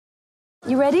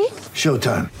You ready?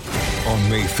 Showtime. On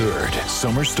May 3rd,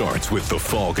 summer starts with The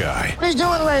Fall Guy. Let's do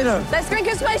it later. Let's drink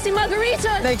a spicy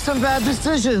margarita. Make some bad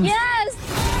decisions.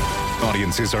 Yes!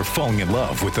 Audiences are falling in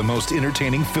love with the most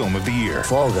entertaining film of the year.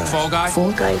 Fall Guy. Fall Guy?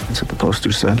 Fall Guy. That's what the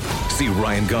poster said. See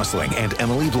Ryan Gosling and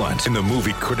Emily Blunt in the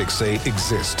movie critics say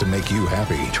exists to make you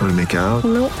happy. Trying to make it out?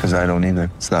 Nope. Because I don't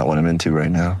either. It's not what I'm into right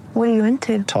now. What are you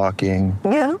into? Talking.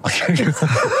 Yeah.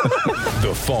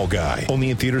 The Fall Guy.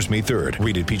 Only in theaters May 3rd.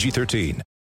 Rated PG-13.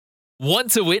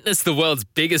 Want to witness the world's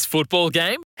biggest football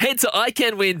game? Head to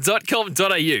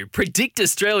iCanWin.com.au, predict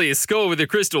Australia's score with a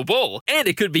crystal ball, and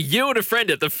it could be you and a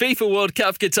friend at the FIFA World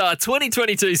Cup Qatar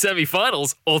 2022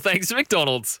 semi-finals, all thanks to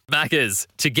McDonald's. Maccas,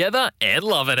 together and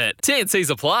loving it. TNCs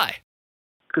apply.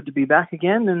 Good to be back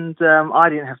again, and I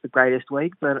didn't have the greatest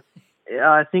week, but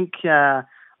I think there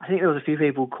was a few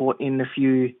people caught in a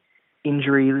few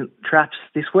injury traps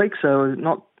this week, so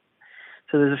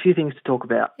there's a few things to talk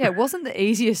about. Yeah, it wasn't the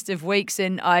easiest of weeks,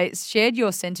 and I shared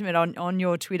your sentiment on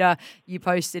your Twitter. You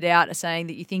posted out saying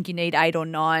that you think you need 8 or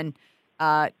 9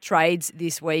 trades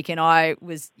this week, and I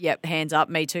was, hands up,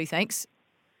 me too, thanks.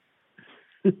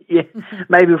 Yeah,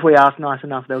 maybe if we ask nice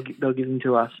enough, they'll give them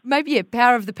to us. Maybe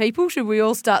power of the people. Should we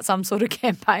all start some sort of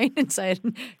campaign and say,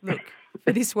 look,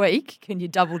 for this week, can you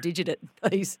double digit it,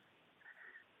 please?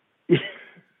 Yeah.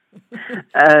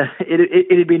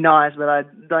 It'd be nice, but I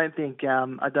don't think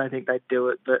they'd do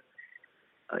it. But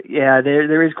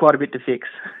there is quite a bit to fix.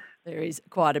 There is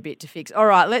quite a bit to fix. All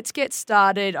right, let's get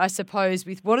started, I suppose,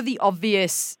 with what are the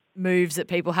obvious moves that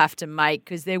people have to make,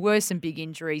 because there were some big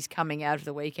injuries coming out of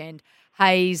the weekend.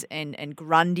 Hayes and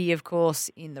Grundy, of course,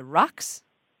 in the rucks.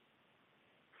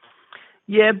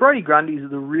 Yeah, Brodie Grundy's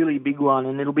the really big one,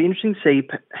 and it'll be interesting to see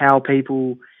how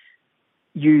people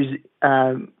use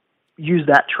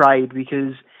that trade,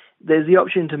 because there's the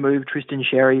option to move Tristan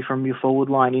Sherry from your forward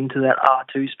line into that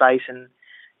R2 space and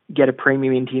get a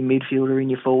premium into your midfielder in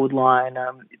your forward line.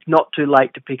 It's not too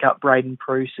late to pick up Braden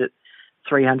Pruce at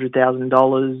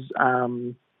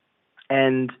 $300,000.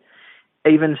 And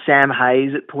even Sam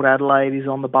Hayes at Port Adelaide is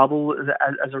on the bubble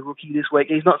as a rookie this week.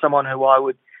 He's not someone who I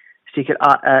would stick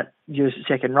at your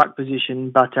second ruck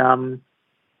position, but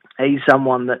he's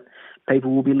someone that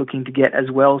people will be looking to get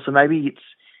as well. So maybe it's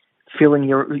filling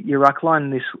your ruck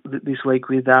line this week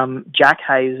with Jack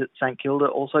Hayes at St Kilda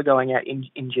also going out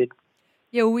injured.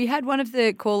 Yeah, well, we had one of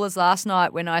the callers last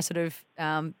night when I sort of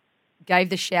gave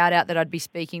the shout out that I'd be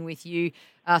speaking with you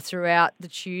throughout the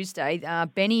Tuesday.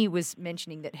 Benny was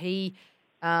mentioning that he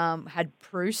had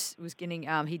Pruce, was getting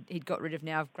he'd got rid of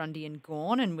now of Grundy and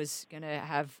Gawn and was going to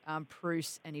have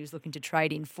Pruce, and he was looking to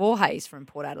trade in for Hayes from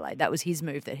Port Adelaide. That was his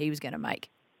move that he was going to make.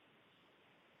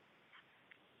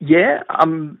 Yeah, I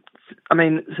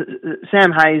mean,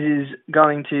 Sam Hayes is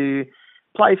going to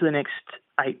play for the next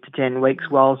 8 to 10 weeks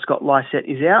while Scott Lycett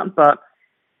is out, but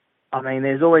I mean,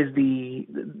 there's always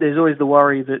the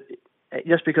worry that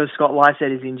just because Scott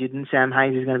Lycett is injured and Sam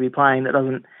Hayes is going to be playing, that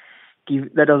doesn't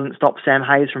stop Sam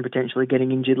Hayes from potentially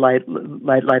getting injured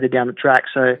later down the track.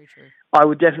 So I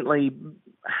would definitely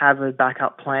have a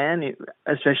backup plan,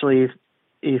 especially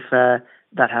if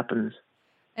that happens.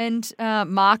 And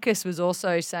Marcus was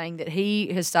also saying that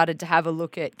he has started to have a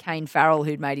look at Kane Farrell,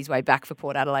 who'd made his way back for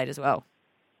Port Adelaide as well.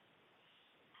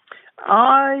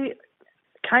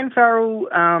 Kane Farrell,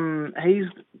 he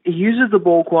uses the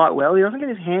ball quite well. He doesn't get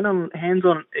his hands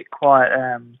on it quite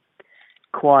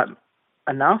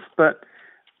enough, but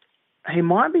he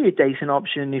might be a decent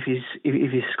option if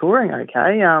he's scoring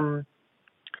okay.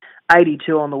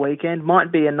 82 on the weekend might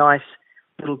be a nice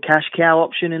little cash cow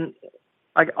option, and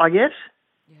I guess.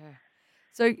 Yeah.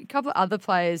 So a couple of other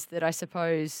players that I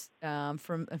suppose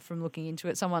from looking into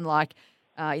it, someone like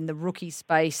in the rookie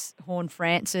space, Horn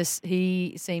Francis,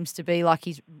 he seems to be like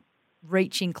he's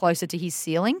reaching closer to his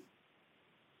ceiling.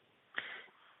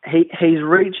 He's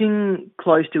reaching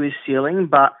close to his ceiling,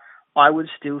 but I would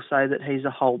still say that he's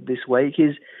a hold this week.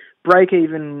 His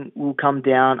break-even will come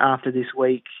down after this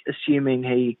week, assuming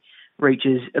he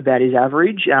reaches about his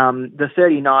average. The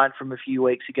 39 from a few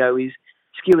weeks ago is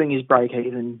skewing his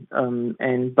break-even,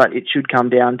 but it should come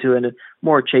down to a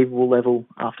more achievable level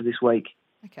after this week.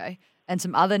 Okay. And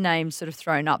some other names sort of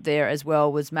thrown up there as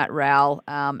well was Matt Rowell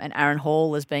and Aaron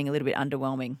Hall as being a little bit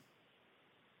underwhelming.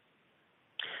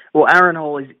 Well, Aaron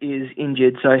Hall is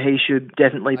injured, so he should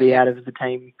definitely be out of the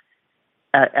team,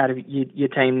 out of your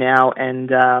team now. And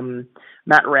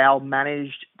Matt Rowell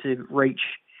managed to reach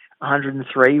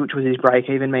 103, which was his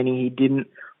break-even, meaning he didn't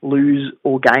lose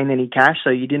or gain any cash.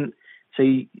 So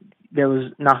there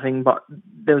was nothing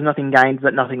gained,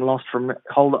 but nothing lost from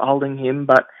holding him.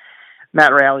 But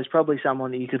Matt Rowell is probably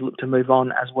someone that you could look to move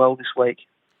on as well this week.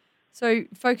 So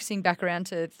focusing back around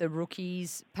to the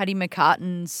rookies, Paddy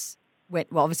McCartan's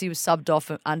obviously was subbed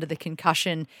off under the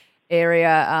concussion area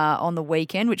on the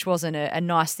weekend, which wasn't a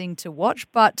nice thing to watch,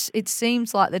 but it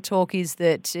seems like the talk is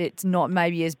that it's not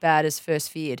maybe as bad as first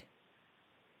feared.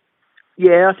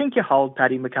 Yeah, I think you hold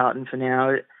Paddy McCartan for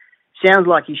now. It sounds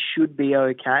like he should be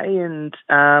okay, and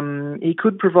he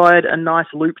could provide a nice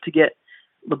loop to get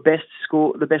the best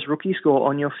rookie score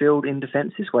on your field in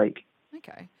defence this week.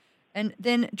 Okay. And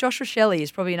then Josh Rochelle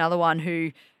is probably another one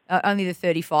who only the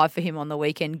 35 for him on the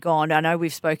weekend gone. I know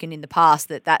we've spoken in the past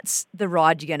that that's the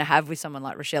ride you're going to have with someone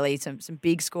like Rochelle, some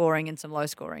big scoring and some low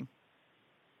scoring.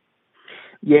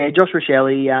 Yeah, Josh Rochelle,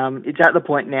 it's at the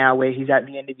point now where he's at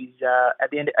the end of his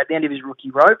at the end of his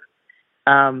rookie rope.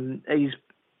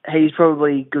 He's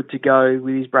probably good to go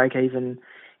with his break even.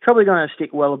 Probably going to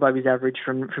stick well above his average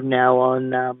from now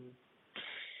on.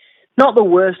 Not the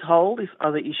worst hold if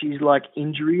other issues like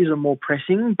injuries are more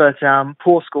pressing, but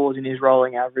poor scores in his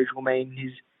rolling average will mean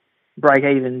his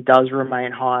break-even does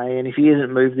remain high, and if he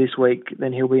isn't moved this week,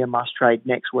 then he'll be a must-trade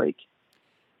next week.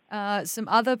 Some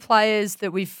other players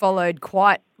that we've followed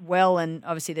quite well, and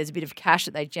obviously there's a bit of cash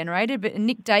that they generated, but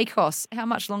Nick Dacos, how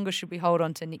much longer should we hold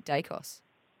on to Nick Dacos?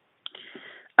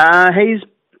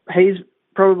 He's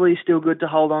probably still good to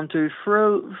hold on to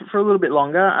for a little bit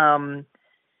longer.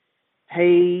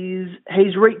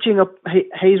 He's reaching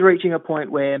a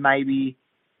point where maybe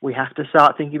we have to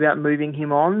start thinking about moving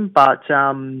him on, but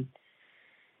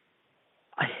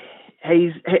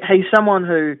he's someone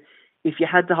who, if you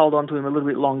had to hold on to him a little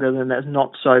bit longer, then that's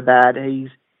not so bad. He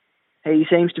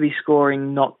seems to be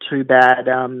scoring not too bad.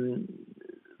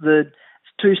 The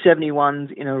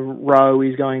 271s in a row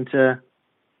is going to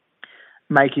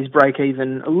make his break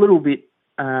even a little bit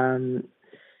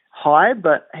high,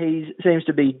 but he seems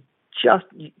to be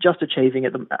just achieving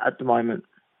at the moment.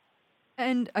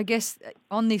 And I guess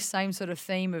on this same sort of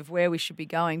theme of where we should be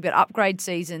going, but upgrade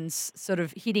season's sort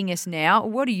of hitting us now.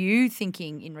 What are you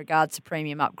thinking in regards to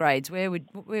premium upgrades? Where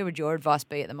would your advice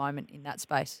be at the moment in that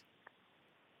space?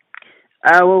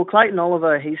 Well, Clayton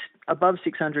Oliver, he's above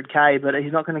 600k, but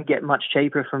he's not going to get much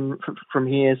cheaper from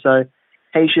here. So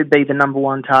he should be the number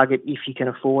one target if you can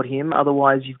afford him.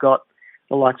 Otherwise, you've got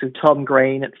the likes of Tom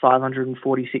Green at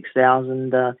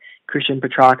 546,000, Christian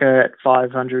Petrarca at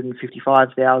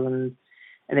 555,000.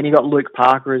 And then you've got Luke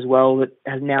Parker as well that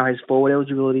now has forward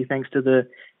eligibility thanks to the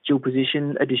dual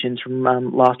position additions from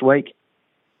last week.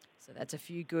 So that's a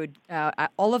few good.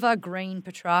 Oliver, Green,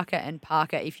 Petrarca and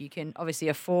Parker, if you can obviously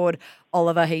afford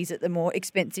Oliver. He's at the more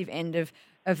expensive end of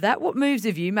that. What moves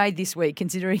have you made this week,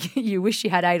 considering you wish you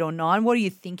had 8 or 9? What are you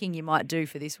thinking you might do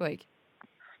for this week?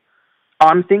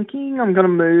 I'm thinking I'm going to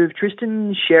move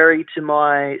Tristan Sherry to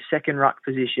my second ruck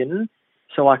position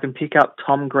so I can pick up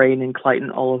Tom Green and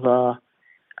Clayton Oliver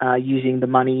using the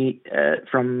money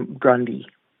from Grundy.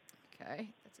 Okay,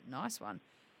 that's a nice one.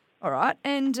 All right,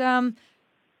 and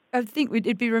I think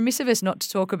it'd be remiss of us not to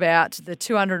talk about the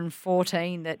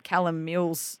 214 that Callum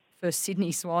Mills for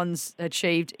Sydney Swans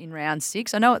achieved in round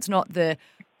 6. I know it's not the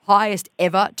highest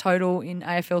ever total in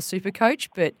AFL Supercoach,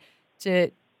 but to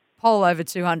poll over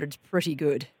 200 is pretty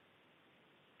good.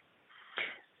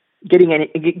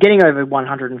 Getting over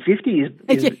 150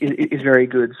 is very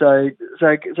good. So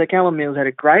Callum Mills had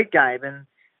a great game and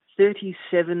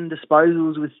 37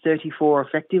 disposals with 34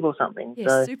 effective or something. Yeah,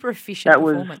 so super efficient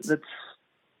performance.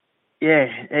 He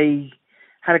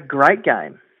had a great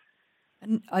game.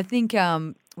 And I think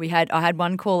I had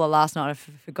one caller last night. I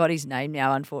forgot his name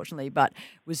now, unfortunately, but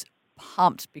was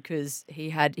pumped because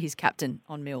he had his captain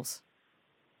on Mills.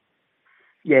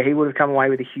 Yeah, he would have come away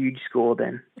with a huge score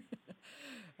then.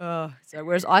 So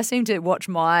whereas I seem to watch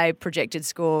my projected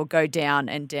score go down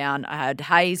and down. I had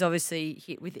Hayes obviously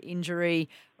hit with injury,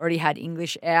 already had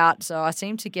English out, so I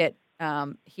seem to get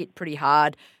hit pretty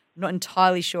hard. I'm not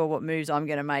entirely sure what moves I'm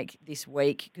going to make this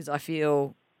week because I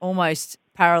feel almost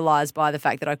paralysed by the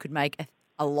fact that I could make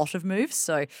a lot of moves.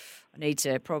 So I need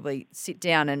to probably sit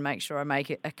down and make sure I make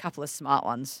a couple of smart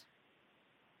ones.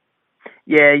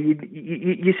 Yeah,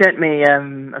 you sent me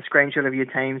a screenshot of your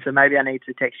team, so maybe I need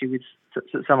to text you with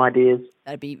some ideas.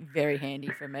 That'd be very handy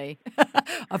for me.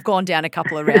 I've gone down a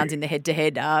couple of rounds in the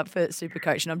head-to-head for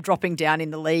Supercoach, and I'm dropping down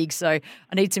in the league, so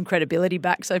I need some credibility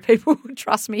back so people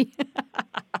trust me.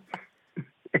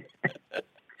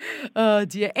 Oh,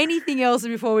 dear. Anything else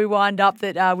before we wind up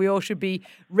that we all should be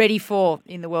ready for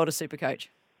in the world of Supercoach?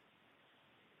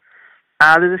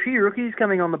 There's a few rookies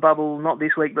coming on the bubble, not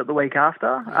this week, but the week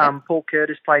after. Yep. Paul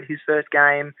Curtis played his first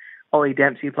game. Ollie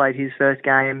Dempsey played his first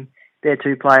game. They're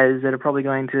two players that are probably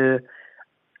going to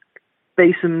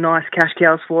be some nice cash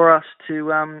cows for us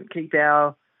to keep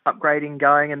our upgrading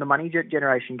going and the money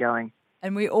generation going.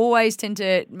 And we always tend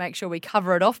to make sure we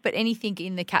cover it off, but anything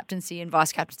in the captaincy and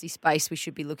vice-captaincy space we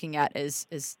should be looking at as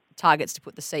targets to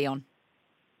put the C on.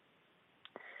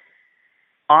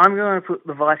 I'm going to put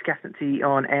the vice-captaincy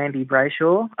on Andy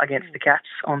Brayshaw against the Cats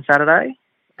on Saturday.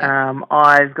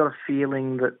 I've got a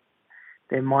feeling that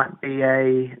there might be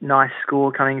a nice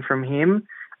score coming from him.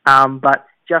 But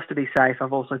just to be safe,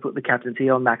 I've also put the captaincy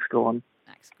on Max Gawn.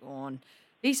 Max Gawn.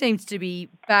 He seems to be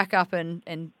back up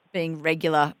and being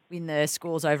regular in the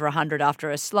scores over 100 after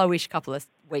a slowish couple of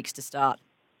weeks to start.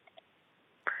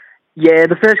 Yeah,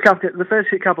 the first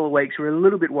couple of weeks were a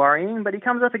little bit worrying, but he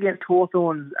comes up against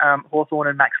Hawthorn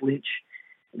and Max Lynch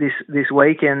this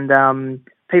week, and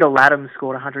Peter Latham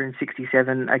scored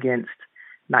 167 against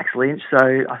Max Lynch.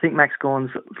 So I think Max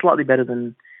Gawn's slightly better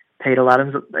than Peter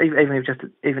Latham, even if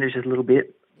it's just a little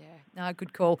bit. No,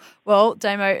 good call. Well,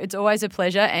 Damo, it's always a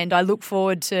pleasure, and I look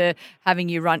forward to having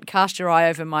you cast your eye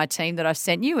over my team that I've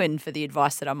sent you and for the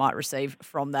advice that I might receive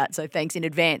from that. So thanks in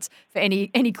advance for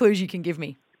any clues you can give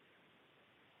me.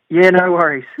 Yeah, no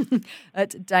worries.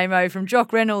 That's Damo from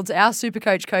Jock Reynolds, our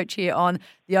Supercoach coach here on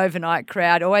the Overnight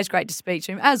Crowd. Always great to speak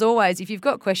to him. As always, if you've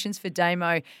got questions for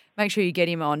Damo, make sure you get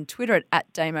him on Twitter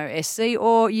at DamoSC,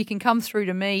 or you can come through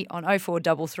to me on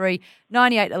 0433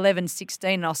 98 11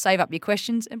 16, and I'll save up your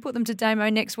questions and put them to Damo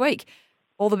next week.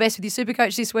 All the best with your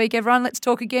Supercoach this week, everyone. Let's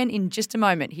talk again in just a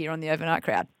moment here on the Overnight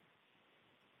Crowd.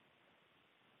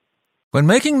 When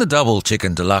making the double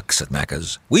chicken deluxe at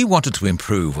Macca's, we wanted to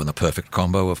improve on the perfect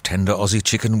combo of tender Aussie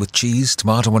chicken with cheese,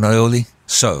 tomato and aioli.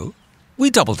 So, we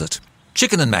doubled it.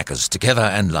 Chicken and Macca's, together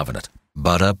and loving it.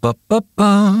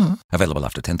 Ba-da-ba-ba-ba. Available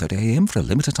after 10:30 a.m. for a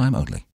limited time only.